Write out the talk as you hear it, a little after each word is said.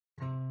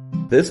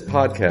This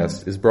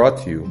podcast is brought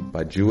to you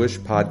by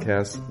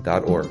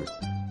JewishPodcasts.org.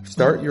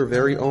 Start your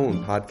very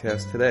own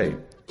podcast today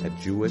at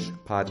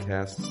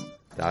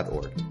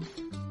JewishPodcasts.org.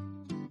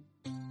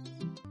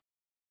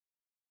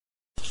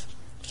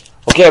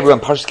 Okay, everyone,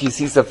 Parshas Ki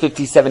Sisa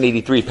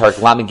 5783,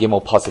 Parak Lamed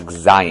Gimel Pasuk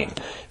Zayin.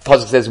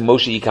 Pasuk says,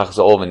 Moshe yikach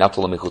za'ol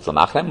v'natal michutz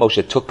l'machne.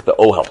 Moshe took the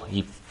ohel.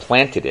 He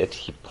planted it,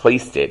 he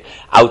placed it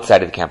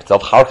outside of the camp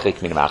itself,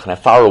 harchek min machne,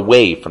 far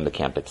away from the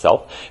camp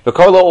itself.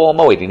 V'kar lo ohel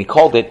moed, and he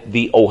called it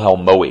the ohel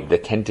moed, the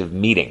tent of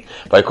meeting.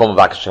 V'yikom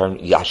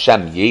v'akashem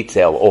Yashem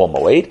yetzel ohel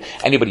moed.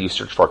 Anybody who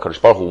searched for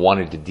HaKadosh Baruch Hu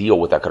wanted to deal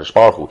with HaKadosh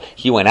Baruch Hu,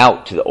 he went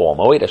out to the ohel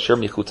moed. Asher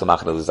michutz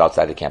l'machne was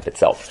outside the camp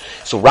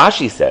itself. So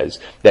Rashi says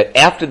that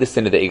after the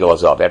sin of the Egel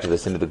Azav, after the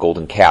sin of the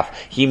golden calf,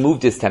 he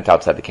moved his tent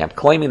outside the camp,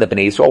 claiming that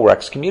Bnei Yisrael were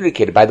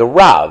excommunicated by the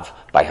Rav,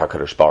 by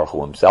HaKadosh Baruch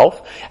Hu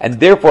himself, and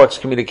therefore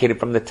excommunicated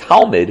from the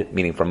Talmud,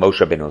 meaning from Moshe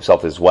Rabbeinu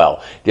himself as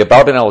well. The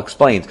Abarbanel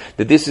explains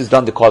that this is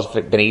done to cause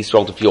Bnei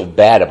Yisrael to feel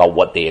bad about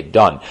what they had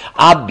done.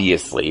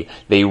 Obviously,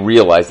 they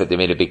realized that they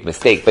made a big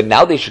mistake, but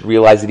now they should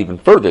realize it even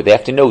further. They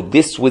have to know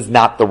this was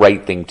not the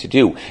right thing to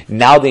do.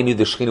 Now they knew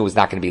the Shekhinah was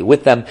not going to be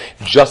with them,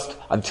 just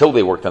until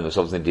they worked on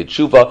themselves and did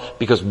tshuva,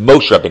 because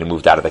Moshe Rabbeinu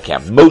moved out of the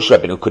camp. Moshe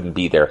Rabbeinu couldn't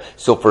be there,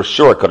 so for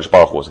sure HaKadosh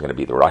Baruch Hu wasn't going to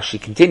be there. Rashi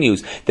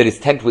continues that his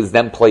tent was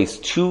then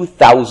placed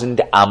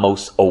 2,000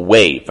 amos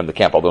away from the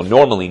camp. Although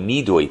normally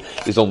Nidui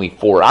is only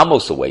 4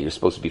 amos away, you're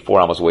supposed to be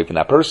 4 amos away from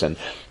that person,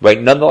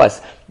 right?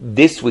 Nonetheless,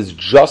 this was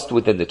just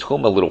within the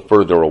tomb, a little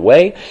further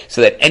away,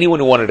 so that anyone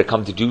who wanted to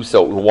come to do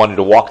so, who wanted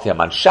to walk to him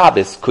on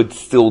Shabbos, could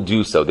still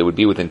do so. They would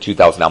be within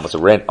 2,000 amos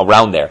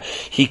around there.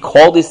 He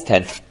called his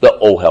tent the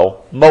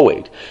Ohel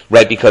Moed,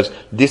 right? Because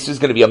this is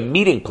going to be a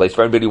meeting place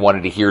for everybody who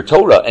wanted to hear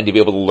Torah and to be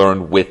able to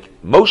learn with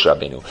Moshe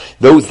Rabbeinu.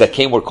 Those that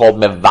came were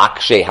called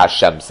Mevakshe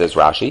Hashem, says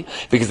Rashi,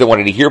 because they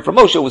wanted to hear from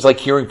Moshe. It was like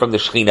hearing from the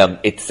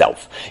Shekhinah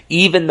itself.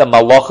 Even the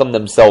Malachim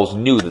themselves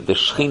knew that the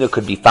Shekhinah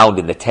could be found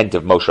in the tent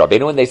of Moshe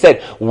Rabbeinu, and they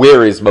said,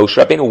 where is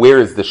Moshe Rabbeinu? Where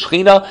is the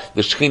Shekhinah?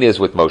 The Shekhinah is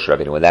with Moshe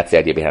Rabbeinu, and that's the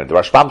idea behind it. The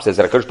Rashbam says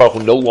that HaKadosh Baruch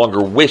Hu no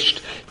longer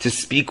wished to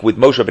speak with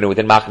Moshe Rabbeinu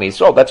within Machane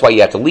Yisrael. That's why he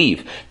had to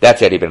leave. That's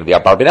the idea behind it. The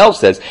Abarbanel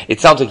says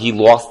it sounds like he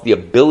lost the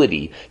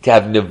ability to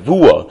have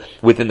nevuah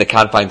within the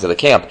confines of the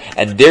camp,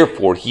 and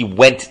therefore he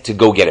went to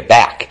go get it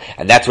back.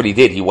 And that's what he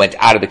did. He went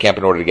out of the camp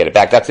in order to get it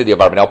back. That's how the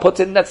Abarbanel puts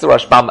it, and that's the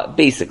Rashbam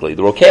basically.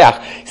 The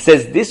Rokeach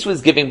says this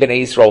was giving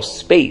Bnei Yisrael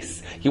space.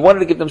 He wanted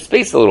to give them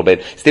space a little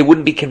bit so they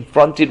wouldn't be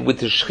confronted with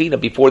the Shekhinah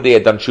before they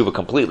had done Shuvah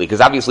completely.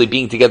 Because obviously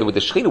being together with the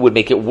Shekhinah would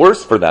make it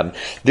worse for them.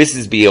 This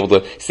is be able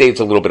to say it's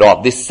a little bit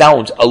off. This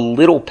sounds a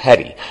little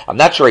petty. I'm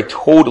not sure I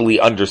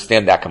totally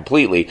understand that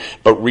completely.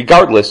 But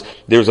regardless,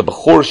 there's a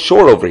Bechor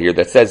Shor over here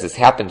that says this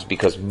happens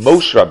because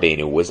Moshe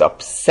Rabbeinu was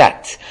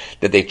upset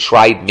that they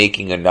tried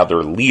making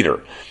another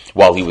leader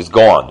while he was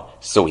gone.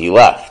 So he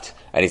left.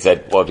 And he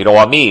said, well, if you don't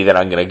want me, then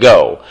I'm going to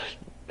go.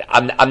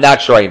 I'm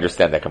not sure I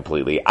understand that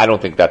completely. I don't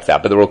think that's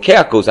that. But the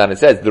Rokeach goes on and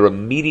says their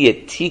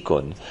immediate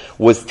tikkun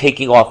was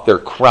taking off their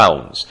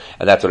crowns.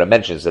 And that's what it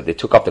mentions, that they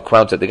took off the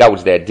crowns that they got,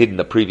 which they did in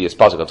the previous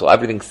pasuk. Until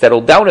everything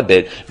settled down a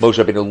bit,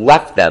 Moshe Rabbeinu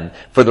left them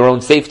for their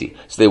own safety,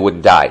 so they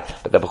wouldn't die.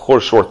 But the Bechor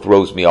Shor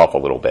throws me off a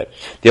little bit.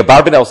 The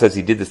Abarbanel says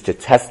he did this to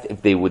test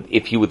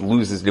if he would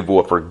lose his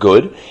nevuah for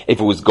good, if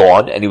it was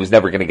gone, and he was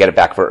never going to get it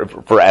back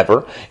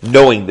forever,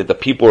 knowing that the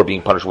people were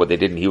being punished for what they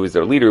did, and he was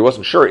their leader. He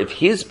wasn't sure if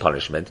his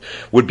punishment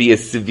would be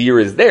as severe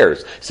as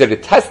theirs. So to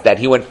test that,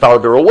 he went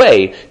farther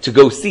away to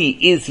go see,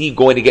 is he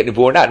going to get nevuah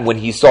or not? And when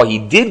he saw he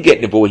did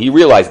get nevuah, he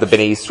realized the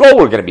Bnei Yisrael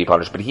were going to be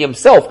punished, but he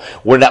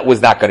himself was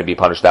not going to be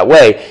punished that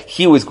way.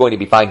 He was going to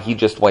be fine. He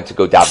just went to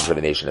go daven for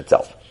the nation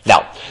itself.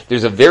 Now,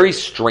 there's a very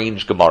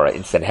strange Gemara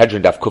in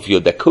Sanhedrin Daf Kuf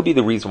Yod that could be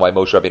the reason why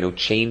Moshe Rabbeinu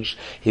changed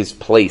his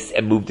place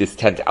and moved his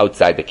tent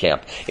outside the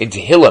camp. In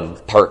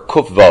Tehillim, Par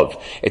Kuf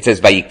Vav, it says,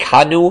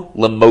 Vayikanu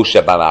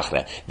LeMoshe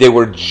B'machne. They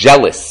were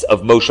jealous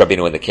of Moshe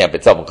Rabbeinu in the camp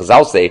itself. Because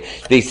I'll say,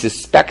 they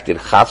suspected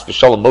Chas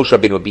v'Shalom Moshe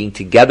Rabbeinu being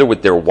together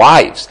with their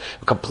wives,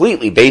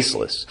 completely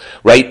baseless,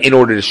 right, in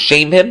order to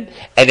shame him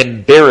and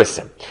embarrass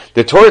him.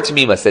 The Torah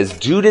Tamima says,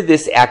 due to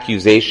this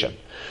accusation,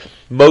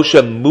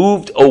 Moshe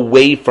moved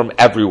away from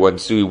everyone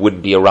so he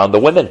wouldn't be around the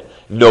women.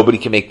 Nobody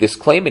can make this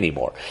claim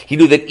anymore. He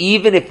knew that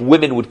even if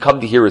women would come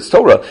to hear his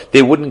Torah,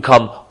 they wouldn't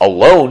come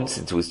alone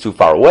since it was too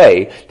far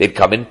away. They'd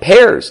come in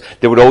pairs.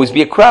 There would always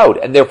be a crowd,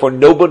 and therefore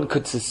no one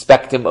could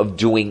suspect him of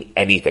doing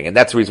anything. And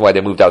that's the reason why they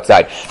moved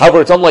outside.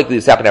 However, it's unlikely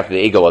this happened after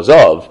the Egel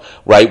Azav,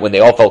 right? When they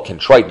all felt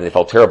contrite and they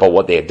felt terrible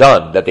what they had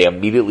done, that they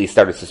immediately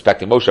started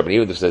suspecting Moshe. But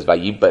even though it says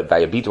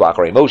Vayabitu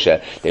Acharei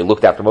Moshe, they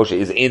looked after Moshe,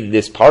 is in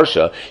this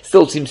parsha.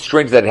 Still, it seems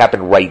strange that it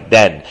happened right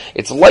then.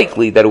 It's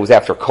likely that it was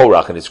after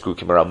Korach and his crew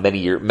came around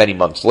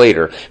many months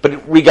later.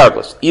 But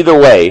regardless, either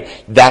way,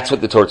 that's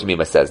what the Torah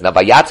Tamima says. Now,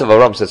 Vayatzav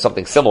Aram says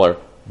something similar,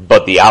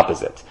 but the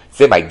opposite.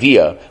 Same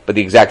idea, but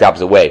the exact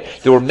opposite way.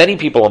 There were many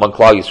people among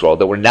Klal Yisrael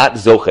that were not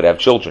zocheh to have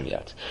children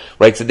yet,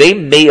 right? So they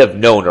may have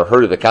known or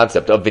heard of the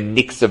concept of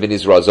v'niksa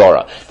v'nizra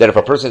zara, that if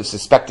a person is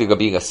suspected of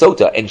being a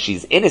sota and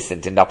she's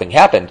innocent and nothing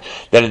happened,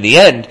 then in the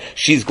end,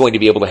 she's going to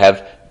be able to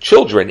have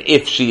children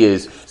if she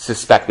is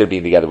suspected of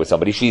being together with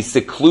somebody. She's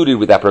secluded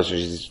with that person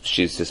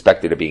she's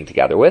suspected of being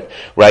together with,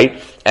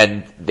 right?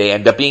 And they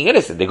end up being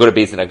innocent. They go to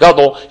Beis Din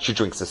HaGadol, she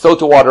drinks the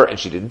sota water, and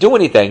she didn't do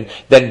anything.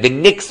 Then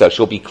v'niksa,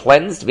 she'll be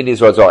cleansed,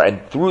 v'nizra zar,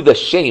 and through the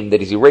shame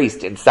that is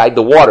erased inside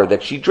the water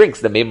that she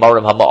drinks, the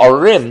meimarim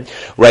hama'arim,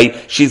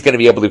 right? She's going to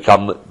be able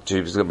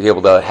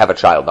to have a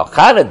child. Now,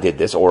 Chana did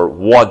this, or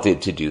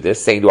wanted to do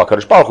this, saying to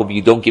HaKadosh Baruch Hu, if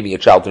you don't give me a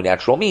child through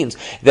natural means,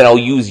 then I'll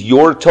use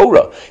your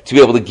Torah to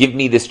be able to give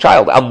me this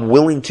child. I'm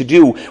willing to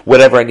do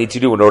whatever I need to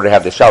do in order to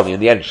have this child. And in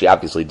the end, she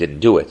obviously didn't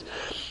do it.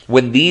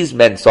 When these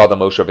men saw that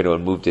Moshe Rabbeinu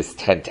had moved his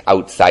tent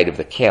outside of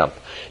the camp,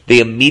 they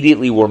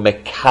immediately were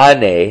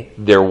mekane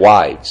their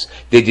wives.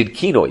 They did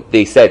kinoi.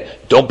 They said,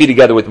 don't be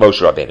together with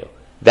Moshe Rabbeinu.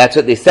 That's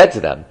what they said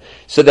to them.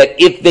 So that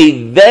if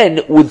they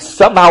then would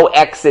somehow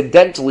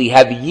accidentally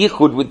have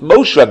yichud with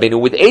Moshe Rabbeinu,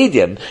 with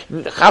Eidim,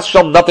 chas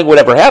v'shalom, nothing would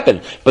ever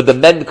happen. But the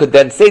men could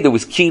then say there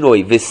was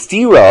kinoi,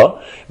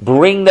 vestira,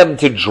 bring them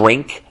to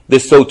drink the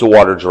sota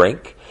water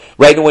drink.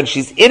 Right? And when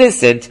she's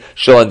innocent,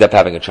 she'll end up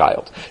having a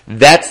child.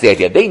 That's the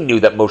idea. They knew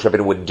that Moshe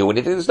Rabbeinu wouldn't do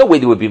anything. There's no way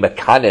there would be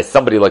mekanes,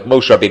 somebody like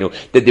Moshe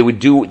Rabbeinu, that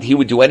he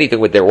would do anything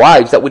with their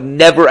wives. That would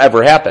never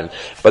ever happen.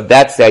 But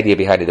that's the idea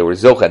behind it. There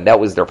was Zocha, and that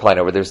was their plan.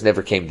 However, there's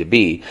never came to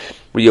be.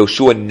 Where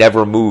Yoshua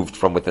never moved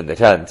from within the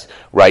tent,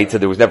 right? So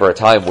there was never a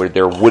time where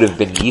there would have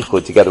been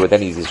yichud together with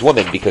any of these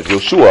women, because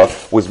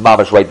Yoshua was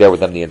mamash right there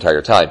with them the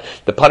entire time.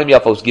 The Panim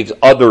Yafos gives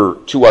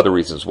two other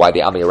reasons why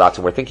the Amei Aratzim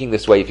were thinking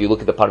this way. If you look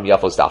at the Panim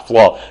Yafos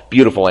Dafla,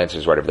 beautiful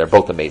answers right over there,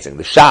 both amazing.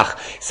 The Shach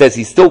says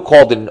he still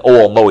called an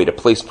Ohel Moed, a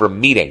place for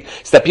meeting,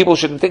 so that people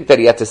shouldn't think that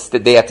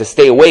they had to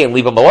stay away and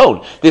leave him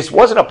alone. This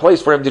wasn't a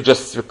place for him to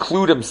just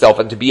seclude himself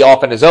and to be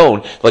off on his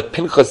own, like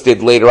Pinchas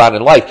did later on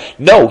in life.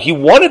 No, he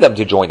wanted them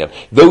to join him.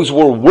 Those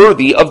were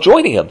worthy of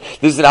joining him.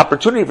 This is an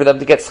opportunity for them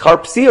to get schar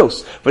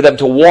psios, for them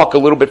to walk a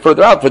little bit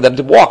further out, for them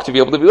to walk, to be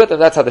able to be with them.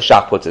 That's how the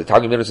Shach puts it.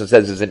 Targum Yonison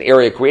says it's an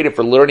area created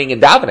for learning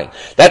and davening.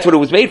 That's what it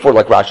was made for,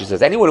 like Rashi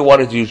says. Anyone who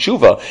wanted to do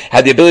tshuva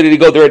had the ability to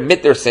go there,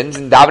 admit their sins,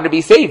 and daven to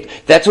be saved.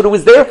 That's what it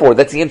was there for.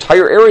 That's the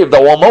entire area of the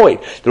Ohel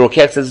Moed. The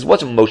Rokach says it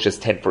wasn't Moshe's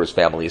tent for his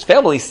family. His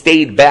family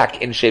stayed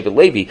back in Shevet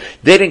Levi.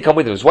 They didn't come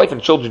with him. His wife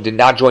and children did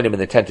not join him in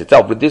the tent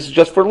itself. But this is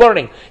just for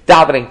learning,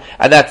 davening,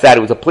 and that's that.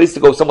 It was a place to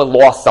go. Someone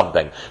lost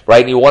something,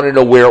 right? And you wanted to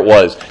know where it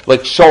was.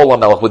 Like Shaul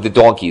HaMelech with the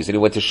donkeys, and he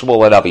went to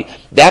Shmuel HaNavi.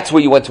 That's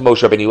where you went to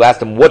Moshe Rabbeinu. You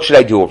asked him, what should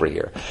I do over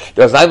here?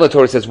 The Oznaim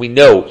Torah says we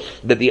know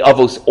that the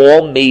Avos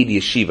all made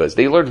yeshivas.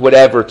 They learned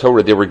whatever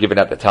Torah they were given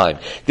at the time.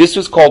 This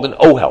was called an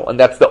Ohel, and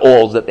that's the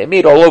ohels that they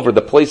made all over,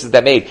 the places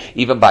that made,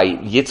 even by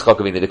Yitzchak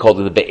Avinu, they called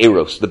it the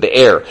Be'eros, the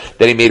Be'er,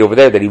 that he made over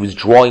there, that he was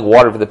drawing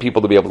water for the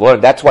people to be able to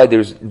learn. That's why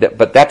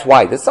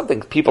that's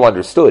something people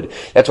understood.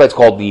 That's why it's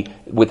called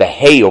with a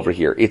hay over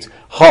here. It's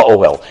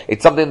ha'ohel.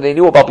 It's something they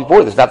knew about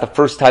before. This is not the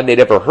first time they'd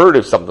ever heard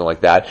of something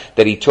like that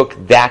he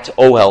took that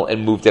ohel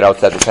and moved it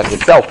outside the tent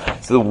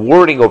itself. So the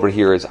wording over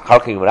here is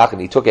Harking Menachem.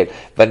 He took it,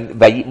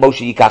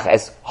 Moshe Yikach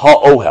as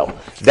ha'ohel.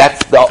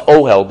 That's the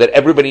ohel that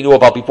everybody knew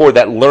about before,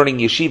 that learning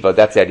yeshiva.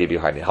 That's the idea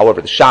behind it.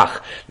 However, the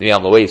Shach, the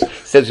Yam Lois,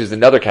 says there's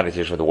another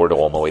connotation for the word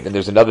Ohel Moed, and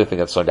there's another thing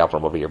that's thrown down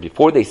from over here.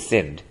 Before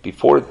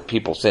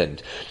people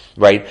sinned,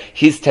 right,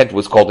 his tent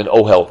was called an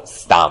ohel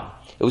stam.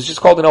 It was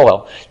just called an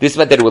ohel. This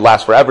meant that it would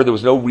last forever. There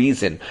was no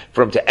reason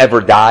for him to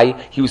ever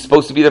die. He was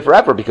supposed to be there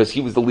forever because he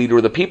was the leader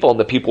of the people, and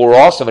the people were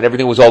awesome, and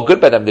everything was all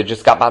good by them. They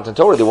just got Matan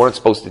Torah. They weren't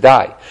supposed to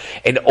die.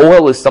 An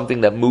ohel is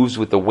something that moves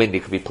with the wind.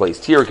 It could be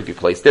placed here, it could be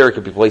placed there, it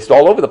could be placed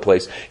all over the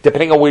place.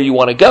 Depending on where you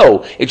want to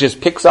go, it just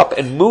picks up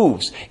and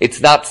moves.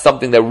 It's not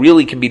something that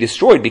really can be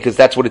destroyed because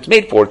that's what it's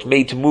made for. It's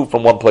made to move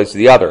from one place to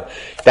the other.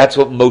 That's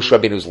what Moshe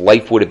Rabbeinu's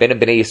life would have been,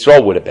 and Bnei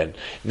Yisrael would have been.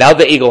 Now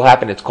the Egel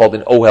happened, it's called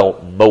an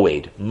ohel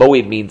moed.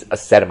 Moed means a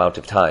set amount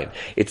of time.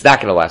 It's not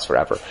going to last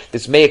forever.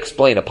 This may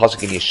explain a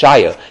pasuk in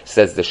Yeshaya,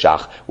 says the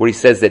Shach, where he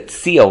says that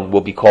Sion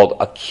will be called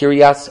a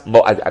Kiryas,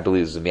 I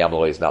believe this is Miyam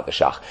Loy, is not the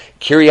Shach,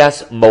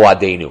 Kiryas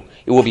Moadenu.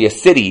 It will be a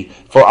city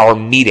for our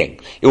meeting.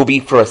 It will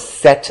be for a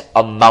set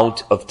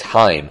amount of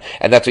time.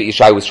 And that's what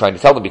Yeshaya was trying to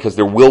tell them, because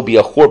there will be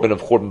a Churban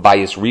of Churban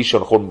Bayis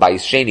Rishon, Churban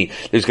Bayis Sheni.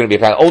 There's going to be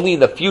a time, only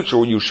in the future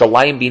will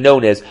Yerushalayim be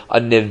known as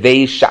a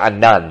Nevei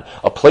Sha'anan,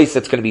 a place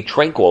that's going to be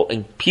tranquil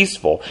and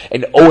peaceful,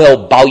 an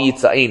Ohel Bal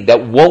Yitzayim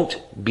that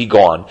won't be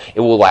gone. It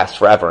will last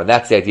forever. And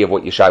that's the idea of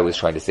what Yeshaya was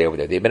trying to say over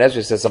there. The Ibn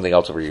Ezra says something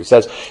else over here. He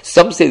says,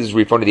 some say this is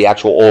referring to the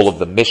actual oil of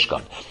the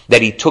Mishkan,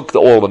 that he took the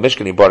oil of the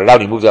Mishkan, he brought it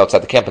out, he moved it outside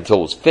the camp until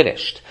it was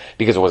finished,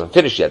 because it wasn't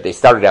finished yet. They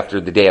started after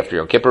the day after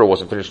Yom Kippur. It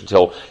wasn't finished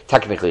until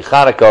technically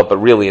Chanukah, but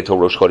really until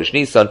Rosh Chodesh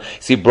Nisan.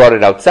 So he brought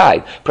it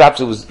outside.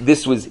 Perhaps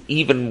this was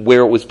even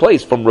where it was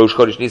placed from Rosh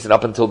Chodesh Nisan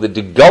up until the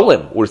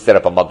Degolim were set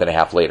up a month and a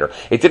half later.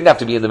 It didn't have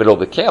to be in the middle of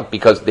the camp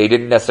because they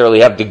didn't necessarily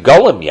have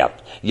Degolim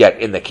yet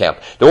in the camp.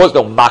 There was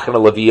no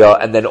Machana Leviah,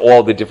 and then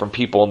all the different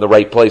people in the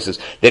right places.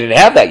 They didn't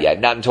have that yet,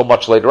 not until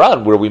much later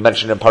on, where we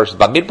mentioned in Parshas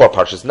Bamidbar,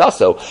 Parshas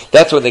Naso,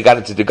 that's when they got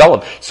into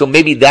Degalim. So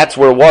maybe that's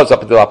where it was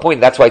up until that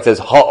point. That's why it says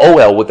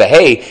ha'ohel with the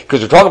hay,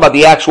 because we're talking about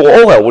the actual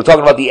ohel. We're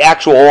talking about the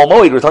actual Ohel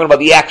Moed. We're talking about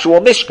the actual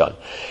Mishkan.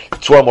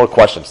 Two or more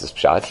questions this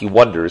Pshat. He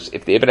wonders,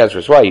 if the Ibn Ezra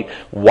is right,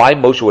 why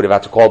Moshe would have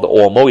had to call it the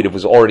Ohel Moed if it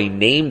was already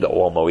named the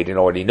Ohel Moed and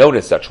already known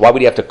as such. Why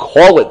would he have to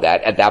call it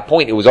that at that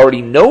point? It was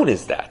already known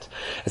as that.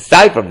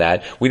 Aside from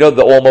that, we know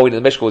the Ohel Moed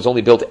in the Mishkan was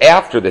only built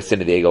after the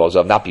sin of the Egel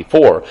Azav, not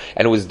before,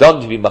 and it was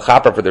done to be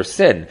machaper for their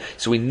sin.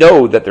 So we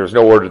know that there's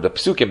no order to the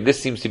Psukim.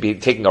 This seems to be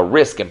taking a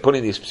risk and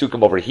putting these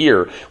Psukim over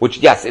here, which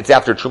yes, it's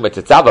after Truma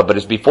Tetzava, but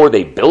it's before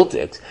they built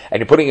it, and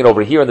you're putting it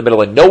over here in the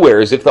middle of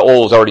nowhere as if the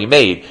Ohel is already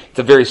made. It's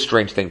a very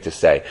strange thing to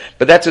say.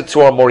 But that's what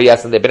Tzur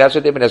Morias and the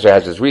Ibn Ezra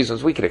has his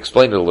reasons. We could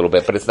explain it a little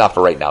bit, but it's not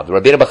for right now. The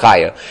Rabbeinu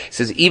Bechaya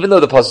says, even though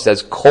the pasuk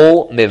says,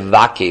 Kol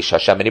Mevakesh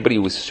Hashem, anybody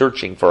who was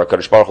searching for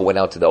HaKadosh Baruch Hu went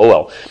out to the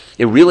Ohel,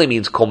 it really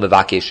means Kol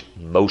Mevakesh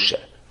Moshe.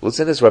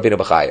 Listen to this, Rabbeinu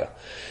Bechaya.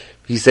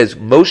 He says,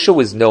 Moshe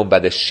was known by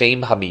the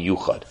Shem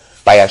HaMiyuchad,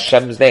 by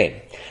Hashem's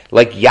name.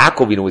 Like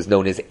Yaakov was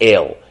known as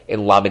El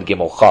in Lamed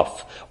Gimel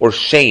Chaf, or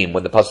Shem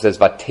when the pasuk says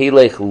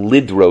Vatelech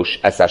Lidrosh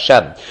as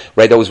Hashem.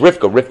 Right, that was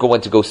Rivka. Rivka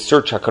went to go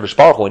search HaKadosh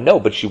Baruch Hu, and no,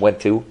 but she went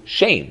to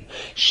Shem.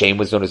 Shem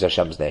was known as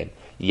Hashem's name.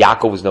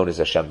 Yaakov was known as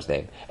Hashem's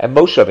name, and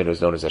Moshe Rabbeinu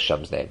was known as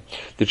Hashem's name.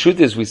 The truth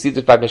is, we see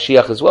this by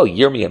Mashiach as well.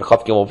 Yirmi and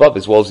Chav Gimel Vav,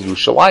 as well as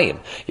Yerushalayim.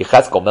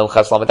 Yechezkel Mel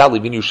Ches Lamed Aleph.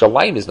 Even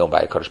Yerushalayim is known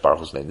by HaKadosh Baruch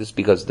Hu's name. This is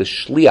because the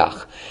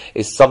Shliach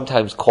is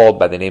sometimes called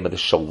by the name of the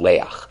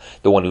Sholeach,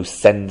 the one who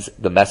sends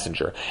the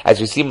messenger. As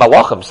we see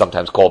Malachim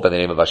sometimes called by the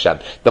name of Hashem.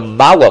 The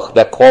Malach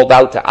that called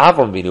out to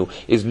Avram Avinu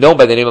is known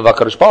by the name of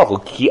HaKadosh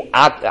Baruch Hu.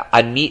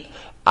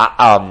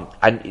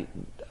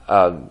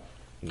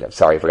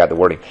 Sorry, I forgot the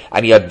wording.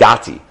 Ani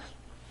Adati.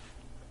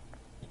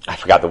 I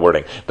forgot the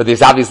wording, but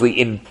there's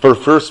obviously for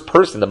first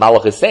person the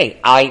Malach is saying,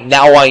 I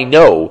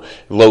know,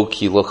 lo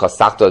ki lo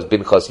chasakta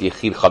binchas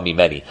yechid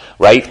chamimeni,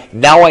 right?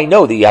 Now I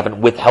know that you haven't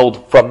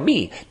withheld from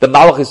me. The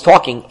Malach is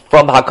talking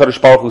from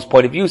HaKadosh Baruch Hu's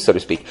point of view, so to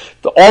speak.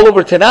 All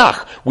over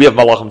Tanakh, we have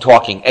Malachim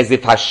talking as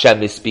if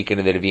Hashem is speaking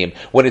in the Nevi'im,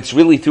 when it's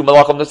really through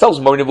Malachim themselves.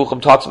 Mor Nevuchim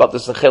talks about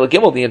this in Chelek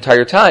Gimel the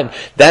entire time.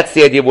 That's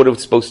the idea of what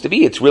it's supposed to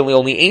be. It's really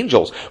only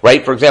angels,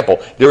 right? For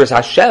example, there is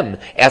Hashem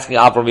asking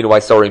Avram Avinu why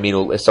Sarah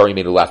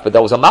Minu left, but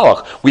that was a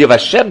Malach. We have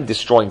Hashem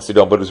destroying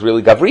Sodom, but it was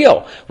really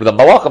Gavriel. With the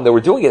Malachim, they were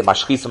doing it.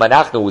 Mashchis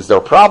Manachnu was their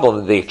problem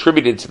that they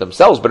attributed to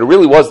themselves, but it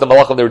really was the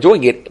Malachim they were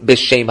doing it,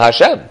 B'Shem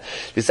Hashem.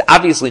 This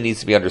obviously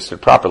needs to be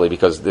understood properly,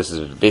 because this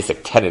is a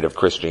basic tenet of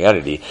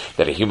Christianity,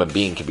 that a human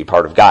being can be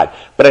part of God.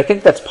 But I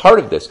think that's part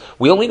of this.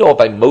 We only know it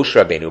by Moshe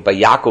Rabbeinu, by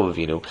Yaakov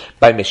Avinu,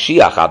 by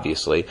Mashiach,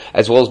 obviously,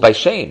 as well as by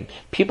Shem.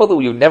 People that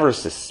we would never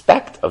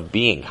suspect of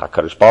being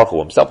HaKadosh Baruch Hu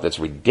himself. That's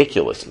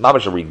ridiculous.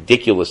 Not a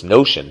ridiculous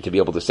notion to be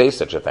able to say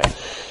such a thing.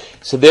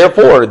 So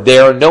therefore, they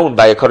are known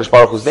by HaKadosh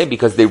Baruch Hu's name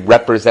because they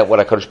represent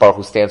what HaKadosh Baruch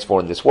Hu stands for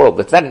in this world.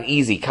 That's not an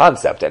easy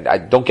concept,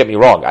 and don't get me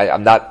wrong,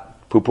 I'm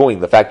not poo-pooing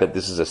the fact that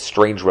this is a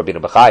strange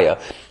Rabbeinu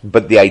Bechaya,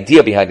 but the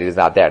idea behind it is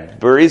not that.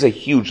 There is a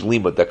huge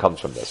limud that comes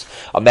from this,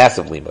 a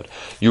massive limud.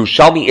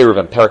 Yerushalmi Erev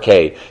in Perek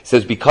Hey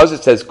says, because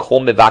it says Kol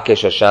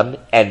Mevakesh Hashem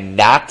and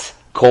not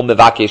Kol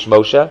Mevakesh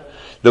Moshe,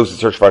 those who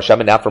search for Hashem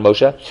and not for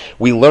Moshe,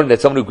 we learn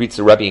that someone who greets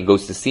the Rebbe and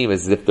goes to see him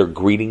as if they're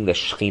greeting the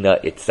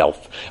Shechina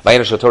itself.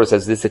 Ma'ayin HaShatorah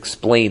says this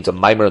explains a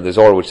mimer in the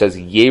Zohar which says,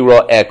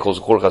 Yera kol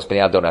zechorchas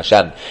pnei Adon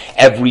Hashem.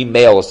 Every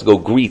male is to go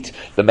greet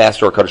the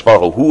master of HaKadosh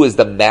Baruch Hu. Who is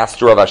the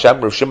master of Hashem?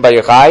 Rav Shimon Bar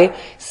Yochai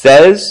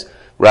says,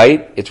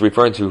 right, it's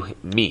referring to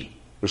me,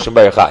 Rav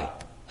Shimon Bar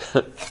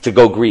Yochai, to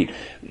go greet.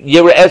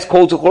 Yera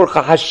kol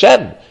zechorchas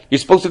Hashem. You're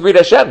supposed to greet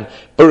Hashem.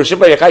 But Rav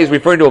Shimon Bar Yochai is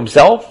referring to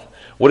himself?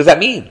 What does that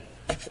mean?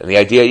 And the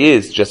idea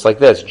is, just like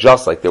this,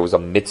 just like there was a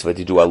mitzvah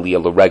to do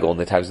Aliyah L'Regel in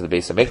the times of the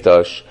Beis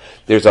HaMikdash,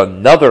 there's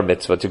another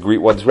mitzvah to greet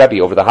one's Rebbe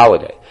over the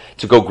holiday.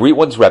 To go greet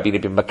one's Rebbe, to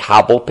be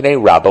Makabel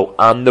Pnei Rabbo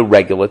on the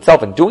Regel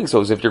itself. And doing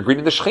so as if you're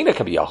greeting the Shechina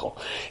Kabiyachol.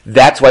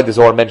 That's why the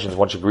Zohar mentions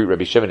one should greet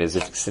Rebbe Shimon, is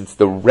if, since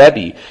the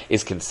Rebbe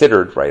is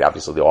considered, right,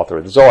 obviously the author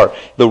of the Zohar,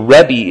 the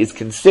Rebbe is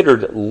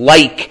considered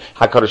like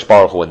HaKadosh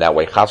Baruch Hu in that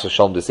way. Chas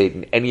v'shalom to say it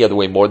in any other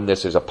way more than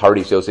this. There's a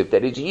party, Yosef,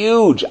 that is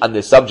huge on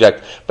this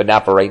subject, but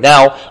not for right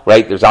now,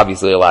 right? There's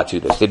obviously a lot to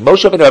this. Did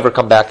Moshe Rabbeinu ever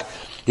come back?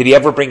 Did he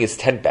ever bring his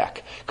tent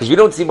back? Because we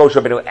don't see Moshe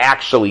Rabbeinu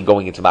actually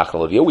going into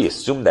Machane Leviah. We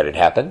assume that it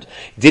happened.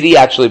 Did he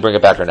actually bring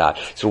it back or not?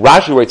 So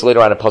Rashi writes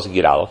later on in Pasuk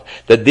Yud Aleph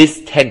that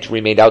this tent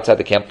remained outside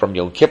the camp from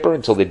Yom Kippur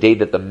until the day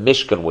that the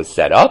Mishkan was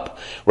set up,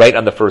 right,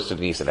 on the 1st of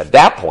Nisan. At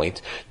that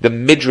point, the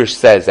Midrash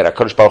says that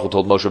HaKadosh Baruch Hu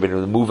told Moshe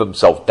Rabbeinu to move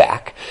himself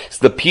back,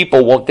 so the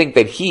people won't think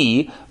that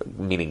he,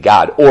 meaning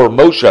God, or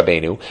Moshe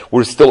Rabbeinu,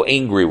 were still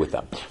angry with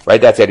them,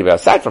 right? That's the idea.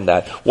 Aside from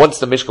that, once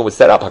the Mishkan was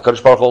set up,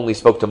 HaKadosh Baruch Hu only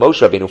spoke to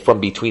Moshe Rabbeinu from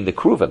between the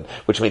Kruvim,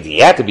 which means he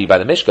had to be by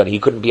the Mishkan. He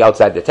couldn't couldn't be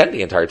outside the tent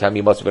the entire time.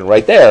 He must have been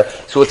right there.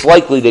 So it's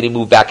likely that he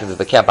moved back into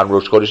the camp on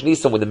Rosh Chodesh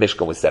Nisan when the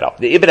Mishkan was set up.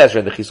 The Ibn Ezra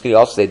and the Chizkuni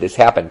also say this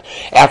happened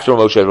after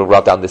Moshe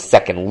brought down the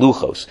second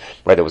Luchos,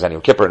 right? That was on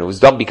Yom Kippur, and it was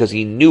done because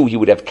he knew he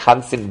would have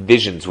constant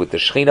visions with the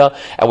Shekhinah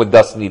and would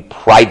thus need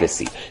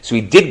privacy. So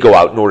he did go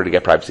out in order to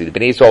get privacy. The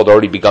Bnei Yisrael had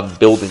already begun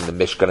building the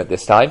Mishkan at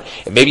this time,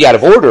 and maybe out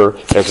of order,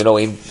 there's no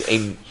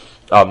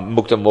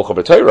Muktam Mocha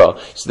B'Torah.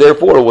 So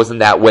therefore it wasn't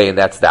that way, and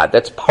that's that.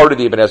 That's part of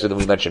the Ibn Ezra that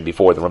we mentioned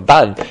before. The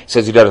Ramban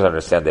says he doesn't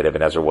understand that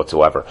Ibn Ezra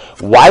whatsoever.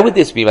 Why would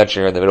this be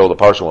mentioned here in the middle of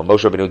the parsha when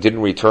Moshe Rabbeinu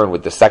didn't return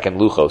with the second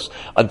Luchos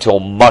until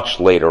much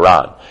later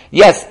on?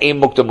 Yes,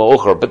 Ein Muktam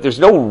Mocher, but there's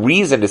no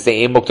reason to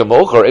say Ein Muktam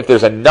Mocher if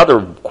there's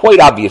another quite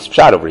obvious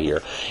shot over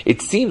here.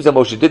 It seems that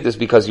Moshe did this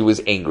because he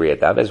was angry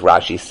at them, as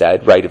Rashi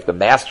said, right? If the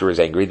master is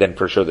angry, then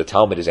for sure the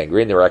Talmud is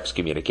angry, and they were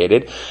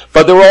excommunicated.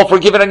 But they were all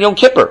forgiven on Yom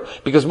Kippur,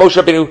 because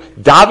Moshe Rabbeinu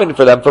davened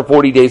for them for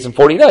 40 days and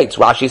 40 nights.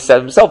 Rashi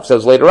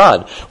says later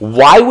on.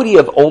 Why would he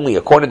have only,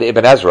 according to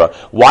Ibn Ezra,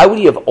 why would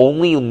he have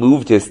only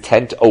moved his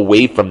tent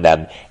away from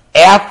them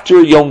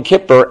after Yom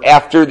Kippur,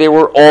 after they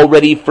were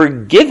already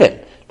forgiven?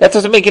 That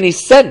doesn't make any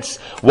sense.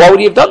 Why would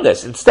he have done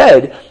this?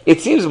 Instead,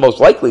 it seems the most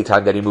likely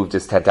time that he moved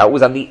his tent out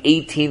was on the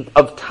 18th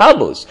of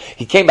Tammuz.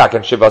 He came back on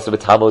Shivas of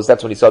Tammuz.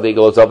 That's when he saw the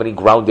Egel Hazav, and he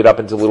ground it up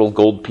into little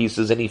gold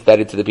pieces, and he fed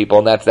it to the people,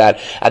 and that's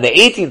that. On the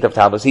 18th of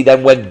Tammuz, he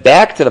then went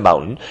back to the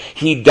mountain.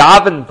 He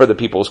davened for the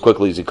people as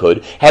quickly as he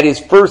could, had his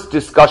first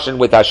discussion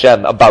with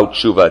Hashem about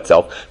Shuvah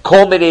itself,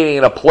 culminating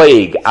in a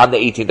plague on the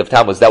 18th of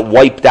Tammuz that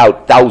wiped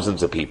out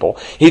thousands of people.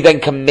 He then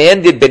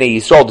commanded Bnei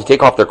Yisrael to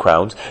take off their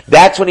crowns.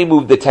 That's when he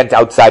moved the tent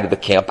outside of the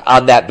camp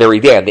on that very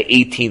day, on the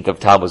 18th of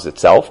Tammuz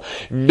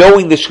itself,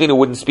 knowing the Shekhinah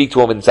wouldn't speak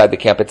to him inside the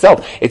camp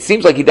itself. It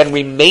seems like he then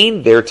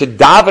remained there to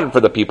daven for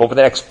the people for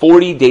the next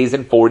 40 days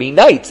and 40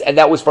 nights, and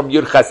that was from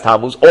Yud Ches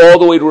Tammuz all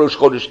the way to Rosh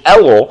Chodesh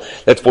Elul.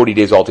 That's 40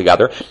 days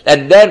altogether.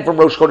 And then from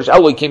Rosh Chodesh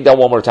Elul, he came down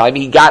one more time.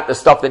 He got the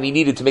stuff that he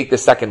needed to make the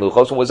second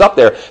Luchos and was up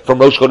there from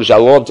Rosh Chodesh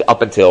Elul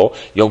up until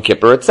Yom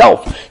Kippur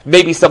itself.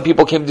 Maybe some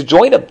people came to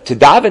join him to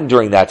daven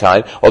during that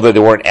time, although they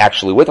weren't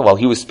actually with him while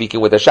he was speaking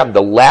with Hashem.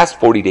 The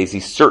last 40 days, he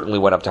certainly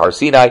went up to Har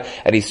Sinai,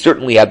 and he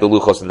certainly had the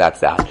Luchos, and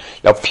that's that.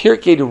 Now,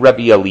 Pirkei to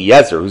Rabbi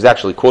Eliezer, who's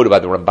actually quoted by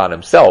the Ramban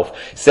himself,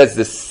 says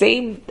the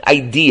same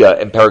idea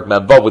in Perek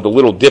Mem Vav with a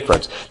little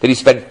difference, that he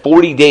spent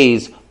 40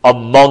 days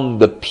among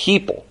the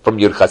people from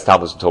Yud Ches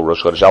Tammuz until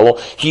Rosh Chodesh Elul.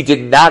 He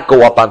did not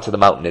go up onto the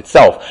mountain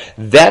itself.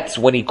 That's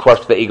when he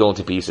crushed the Egel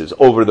into pieces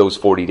over those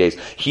 40 days.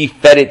 He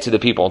fed it to the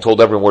people and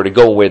told everyone where to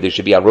go and where they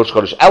should be. On Rosh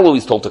Chodesh Elul,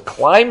 he's told to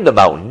climb the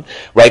mountain,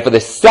 right, for the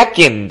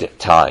second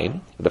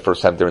time. The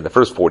first time during the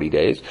first 40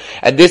 days.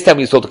 And this time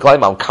he was told to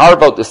climb out and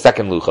carve out the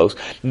second Luchos.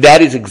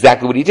 That is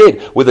exactly what he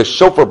did, with a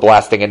shofar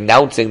blasting,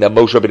 announcing that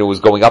Moshe Rabbeinu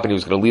was going up and he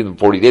was going to leave them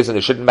 40 days and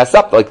they shouldn't mess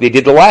up like they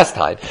did the last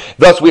time.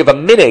 Thus we have a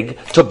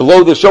minig to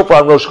blow the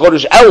shofar on Rosh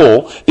Chodesh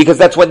Elul, because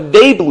that's when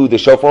they blew the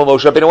shofar when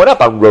Moshe Rabbeinu went up,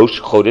 on Rosh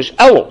Chodesh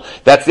Elul.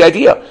 That's the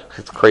idea.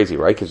 It's crazy,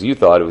 right? Because you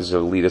thought it was to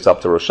lead us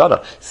up to Rosh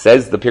Hashanah.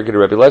 Says the Pirkei to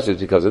Rabbi Eliezer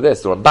because of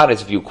this. The Ramban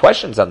has a few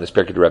questions on this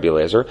Pirkei to Rabbi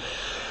Eliezer.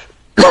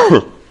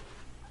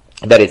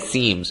 That it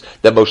seems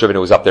that Moshe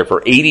Rabbeinu was up there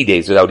for 80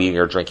 days without eating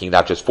or drinking,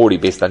 not just 40,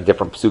 based on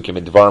different psukim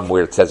in Devarim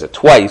where it says it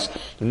twice.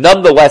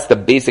 Nonetheless, the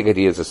basic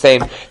idea is the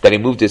same, that he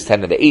moved his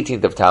tent on the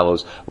 18th of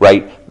Tammuz,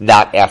 right,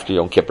 not after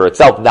Yom Kippur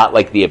itself, not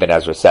like the Ibn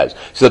Ezra says.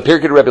 So the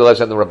Pirkei to Rabbi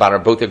Eliezer and the Ramban are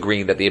both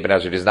agreeing that the Ibn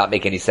Ezra does not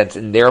make any sense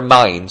in their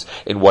minds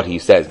in what he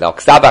says. Now,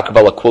 Ksav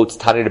HaKabbalah quotes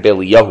Tani Rabbi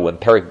Eliyahu in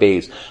Perek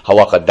Beis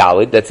Halacha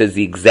Dalid that says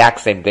the exact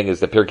same thing as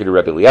the Pirkei to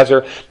Rabbi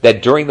Eliezer,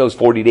 that during those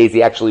 40 days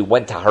he actually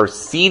went to Har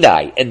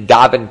Sinai and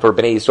davened for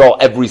Bnei Yisrael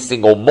every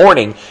single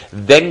morning,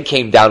 then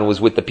came down and was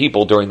with the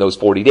people during those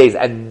 40 days,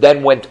 and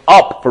then went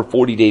up for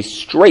 40 days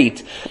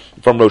straight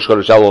from Rosh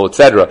Chodesh Elul,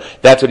 etc.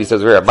 That's what he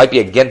says here. It might be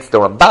against the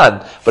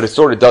Ramban, but it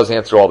sort of does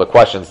answer all the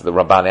questions that the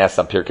Ramban asks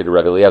on Pirkei to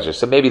Rabbi Eliezer.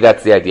 So maybe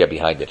that's the idea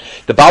behind it.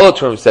 The Baal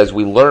HaTurim says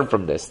we learn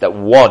from this that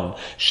one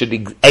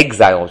should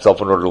exile himself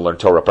in order to learn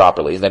Torah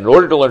properly. And then in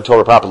order to learn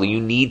Torah properly, you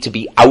need to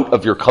be out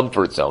of your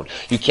comfort zone.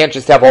 You can't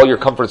just have all your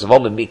comforts of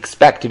home and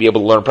expect to be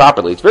able to learn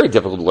properly. It's very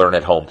difficult to learn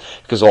at home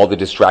because of all the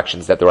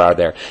distractions that there are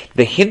there.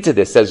 The hint of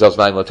this, says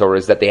Oznaim LaTorah,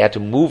 is that they had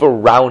to move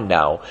around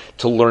now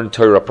to learn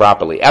Torah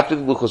properly. After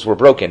the Luchos were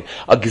broken,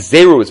 a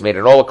Gezeru was made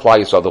in all of Klal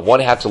Yisrael that one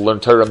had to learn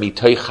Torah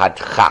mitoich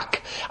hadchak,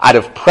 out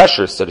of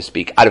pressure, so to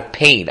speak, out of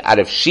pain, out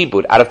of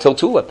shibud, out of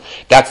tiltulim.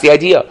 That's the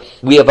idea.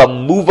 We have a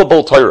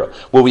movable Torah,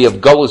 where we have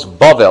Golus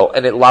Bavel,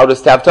 and it allowed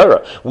us to have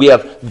Torah. We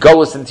have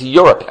Golus into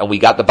Europe, and we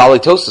got the Balei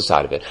Tosas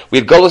out of it. We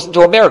had Golus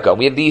into America, and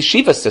we had the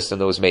yeshiva system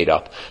that was made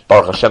up.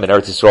 Baruch Hashem in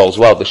Eretz Yisrael as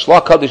well. The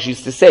Shlach Kadosh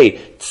used to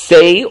say,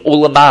 Tzei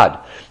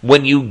ulamad.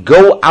 When you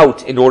go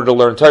out in order to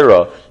learn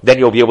Torah, then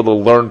you'll be able to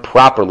learn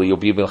properly. You'll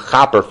be able to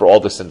chaper for all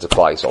the sins of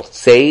Klal Yisrael.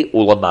 Say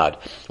ulamad.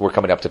 We're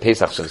coming up to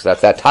Pesach soon, so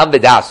that's that. Tam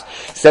V'das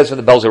says from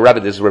the Belzer Rebbe,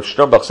 this is Rav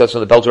Sternbach says from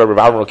the Belzer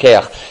Rebbe, Aaron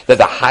Rokeach, that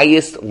the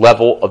highest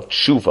level of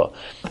tshuva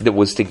that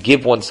was to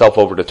give oneself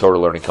over to Torah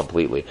learning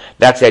completely.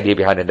 That's the idea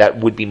behind it. That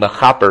would be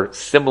mechaper,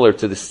 similar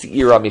to the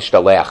Seir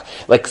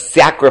HaMishtalech, like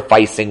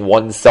sacrificing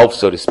oneself,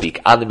 so to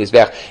speak, on the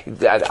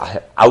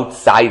Mizbech,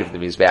 outside of the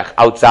Mizbech,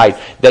 outside,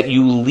 that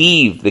you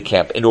leave the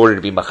camp in order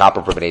to be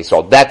mechaper for Bnei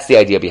Yisrael. That's the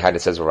idea behind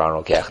it, says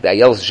Aaron Rokeach. The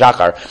Ayel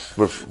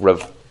Shachar,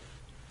 Rav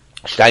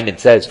Steinman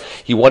says,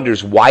 he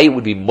wonders why it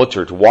would be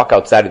mutter to walk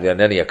outside of the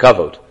Anania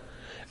Kavod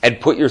and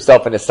put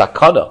yourself in a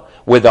sakana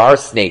where there are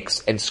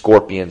snakes and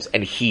scorpions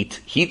and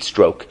heat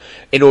stroke,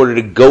 in order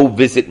to go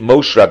visit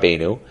Moshe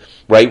Rabbeinu,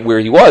 right, where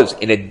he was,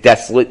 in a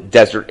desolate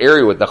desert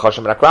area with Nachashim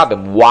and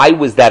Akrabim. Why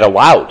was that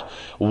allowed?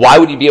 Why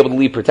would you be able to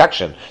leave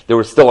protection? There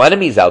were still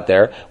enemies out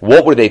there.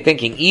 What were they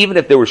thinking? Even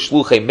if there were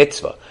shluchei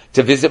mitzvah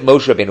to visit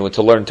Moshe Rabbeinu and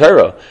to learn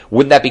Torah,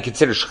 wouldn't that be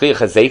considered shliach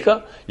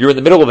hazeka? You're in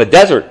the middle of a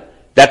desert.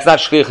 That's not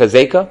shliach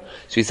hazeka.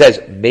 So he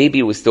says, maybe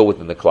it was still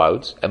within the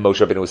clouds, and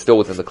Moshe Rabbeinu was still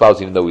within the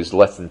clouds, even though he was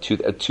less than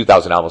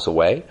 2,000 amos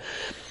away.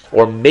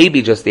 Or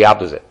maybe just the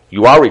opposite.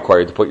 You are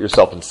required to put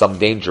yourself in some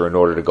danger in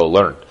order to go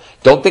learn.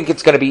 Don't think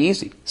it's going to be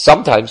easy.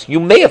 Sometimes you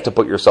may have to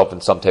put yourself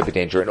in some type of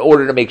danger in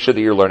order to make sure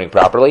that you're learning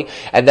properly,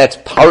 and that's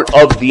part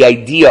of the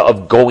idea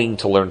of going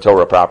to learn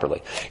Torah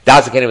properly.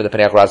 Dazakanim in the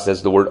Panech Ras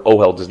says the word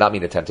ohel does not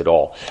mean a tent at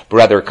all, but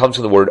rather it comes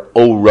from the word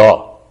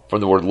ora,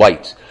 from the word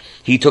light.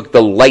 He took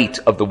the light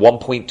of the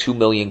 1.2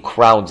 million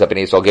crowns that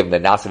Bnei Yisrael gave him,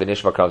 the Nasiv and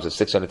Ishma crowns of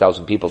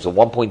 600,000 people, so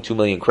 1.2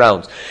 million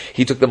crowns.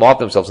 He took them off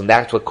themselves, and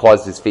that's what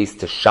caused his face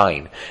to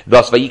shine.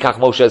 Thus, Vayikach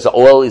Moshe as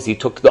oil is he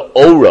took the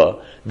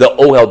aura, the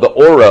ohel, the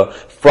aura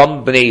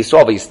from Bnei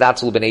Yisrael,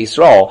 Vayisnatzul Bnei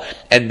Yisrael,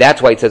 and that's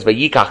why it says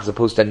Vayikach as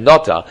opposed to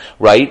Nata,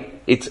 right?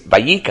 It's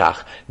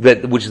Vayikach,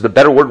 which is the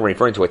better word when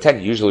referring to a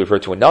tent. You usually refer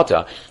to a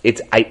Nata.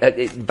 It's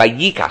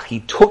Vayikach. He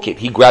took it.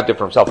 He grabbed it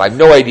for himself. I have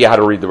no idea how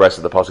to read the rest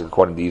of the pasuk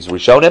according to these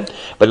Rishonim,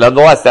 but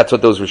nonetheless, that's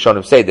what those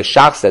Rishonim say. The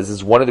Shach says this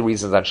is one of the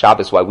reasons on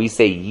Shabbos why we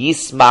say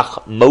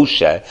Yismach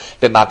Moshe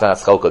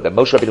b'matanas chelko, that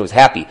Moshe Rabbeinu was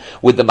happy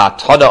with the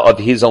matana of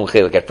his own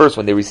chelik. At first,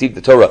 when they received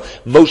the Torah,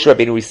 Moshe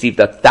Rabbeinu received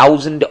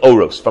 1,000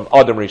 oros from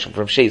Adam Rishon,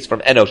 from Shes, from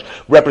Enosh,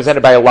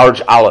 represented by a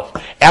large aleph.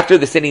 After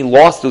the sin, he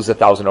lost those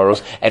 1,000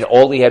 oros, and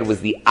all he had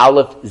was the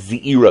aleph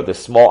Zeira, the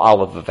small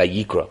aleph of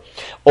Vayikra.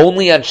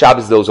 Only on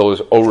Shabbos those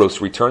oros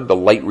returned, the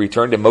light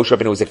returned, and Moshe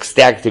Rabbeinu was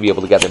ecstatic to be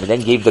able to get them, and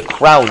then gave the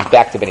crowns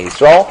back to Bnei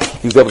Yisrael.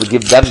 He was able to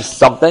give them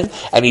something,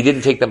 and he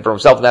didn't take them for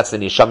himself, and that's the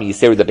Neshama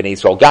Yisera that Bnei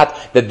Yisrael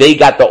got, that they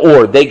got the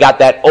or, they got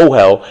that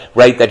ohel,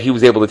 right, that he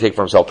was able to take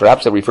for himself.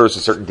 Perhaps that refers to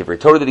certain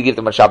different Torah that he gave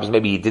them on Shabbos.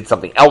 Maybe he did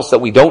something else that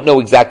we don't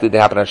know exactly that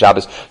happened on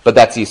Shabbos, but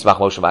that's Yismach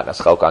Moshe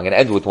Matnas Chelko. I'm going to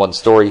end with one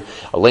story.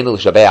 Aleinu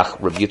L'Shabeach,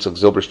 Rabbi Yitzchak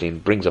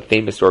Zilberstein brings a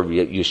famous story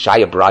of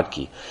Yeshaya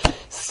Brodki,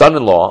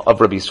 son-in-law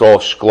of Rabbi Yisrael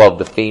Shklov,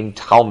 the famed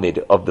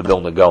Talmud of the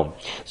Vilna Gaon.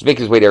 He was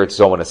making his way to Eretz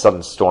Yisrael when a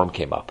sudden storm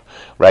came up,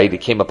 right?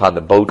 It came upon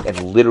the boat, and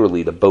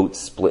literally the boat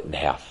split in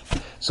half.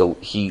 So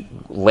he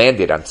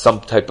landed on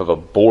some type of a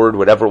board,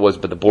 whatever it was,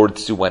 but the board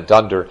too went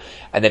under,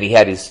 and then he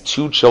had his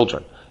 2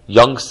 children,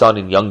 young son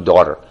and young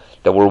daughter,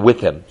 that were with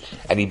him,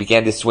 and he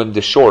began to swim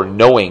to shore,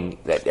 knowing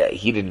that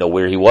he didn't know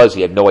where he was.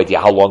 He had no idea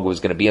how long it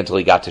was going to be until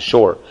he got to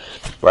shore,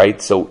 right?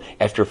 So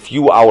after a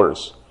few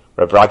hours,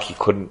 Rabbi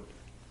Brodki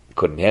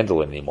couldn't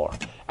handle it anymore,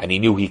 and he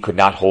knew he could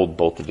not hold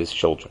both of his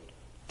children.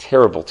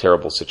 Terrible,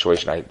 terrible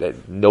situation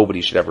that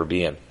nobody should ever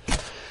be in.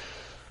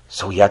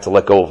 So he had to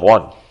let go of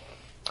one.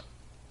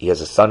 He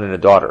has a son and a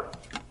daughter,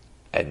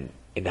 and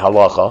in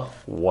halacha,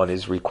 one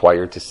is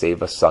required to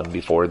save a son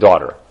before a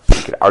daughter.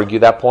 You could argue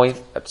that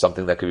point. That's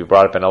something that could be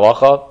brought up in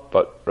halacha,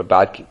 but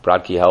Rabbi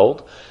Brodki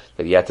held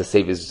that he had to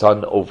save his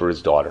son over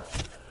his daughter.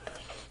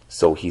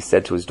 So he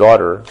said to his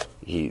daughter,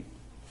 he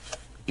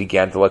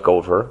began to let go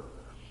of her,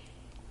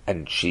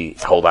 and she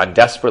held on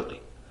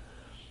desperately.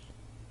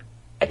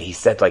 And he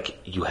said,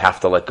 you have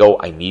to let go.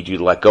 I need you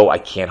to let go. I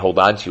can't hold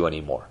on to you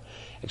anymore.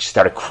 And she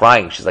started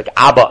crying. She's like,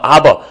 Abba,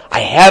 I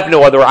have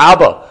no other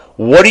Abba.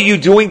 What are you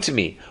doing to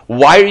me?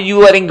 Why are you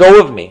letting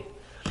go of me?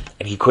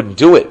 And he couldn't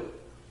do it.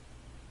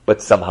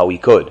 But somehow he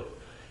could.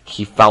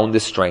 He found the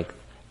strength,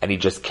 and he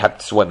just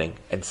kept swimming.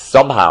 And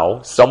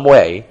somehow, some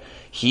way,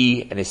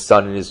 he and his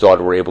son and his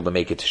daughter were able to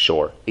make it to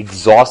shore.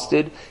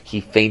 Exhausted, he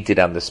fainted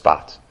on the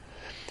spot.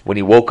 When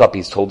he woke up,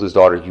 he's told his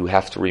daughter, you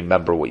have to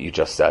remember what you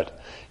just said.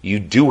 You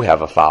do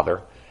have a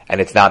father,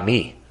 and it's not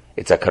me.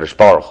 It's HaKadosh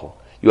Baruch Hu.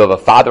 You have a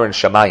father in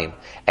Shamayim.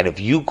 And if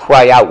you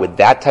cry out with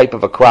that type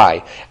of a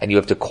cry, and you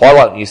have to call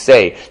out and you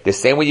say, the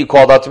same way you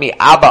called out to me,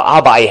 Abba,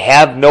 I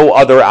have no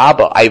other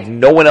Abba. I have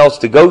no one else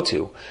to go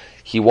to.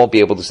 He won't be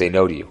able to say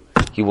no to you.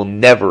 He will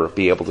never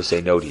be able to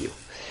say no to you.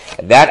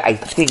 And that, I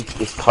think,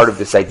 is part of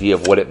this idea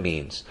of what it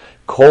means.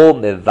 Kol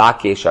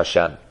mevakesh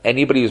Hashem.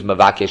 Anybody who's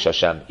mevakesh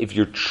Hashem, if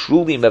you're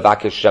truly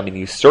mevakesh Hashem and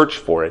you search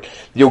for it,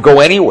 you'll go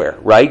anywhere,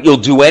 right? You'll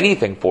do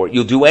anything for it.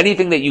 You'll do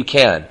anything that you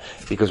can,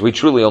 because we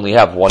truly only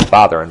have one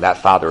Father, and that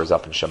Father is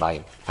up in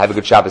Shemayim. Have a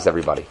good Shabbos,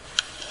 everybody.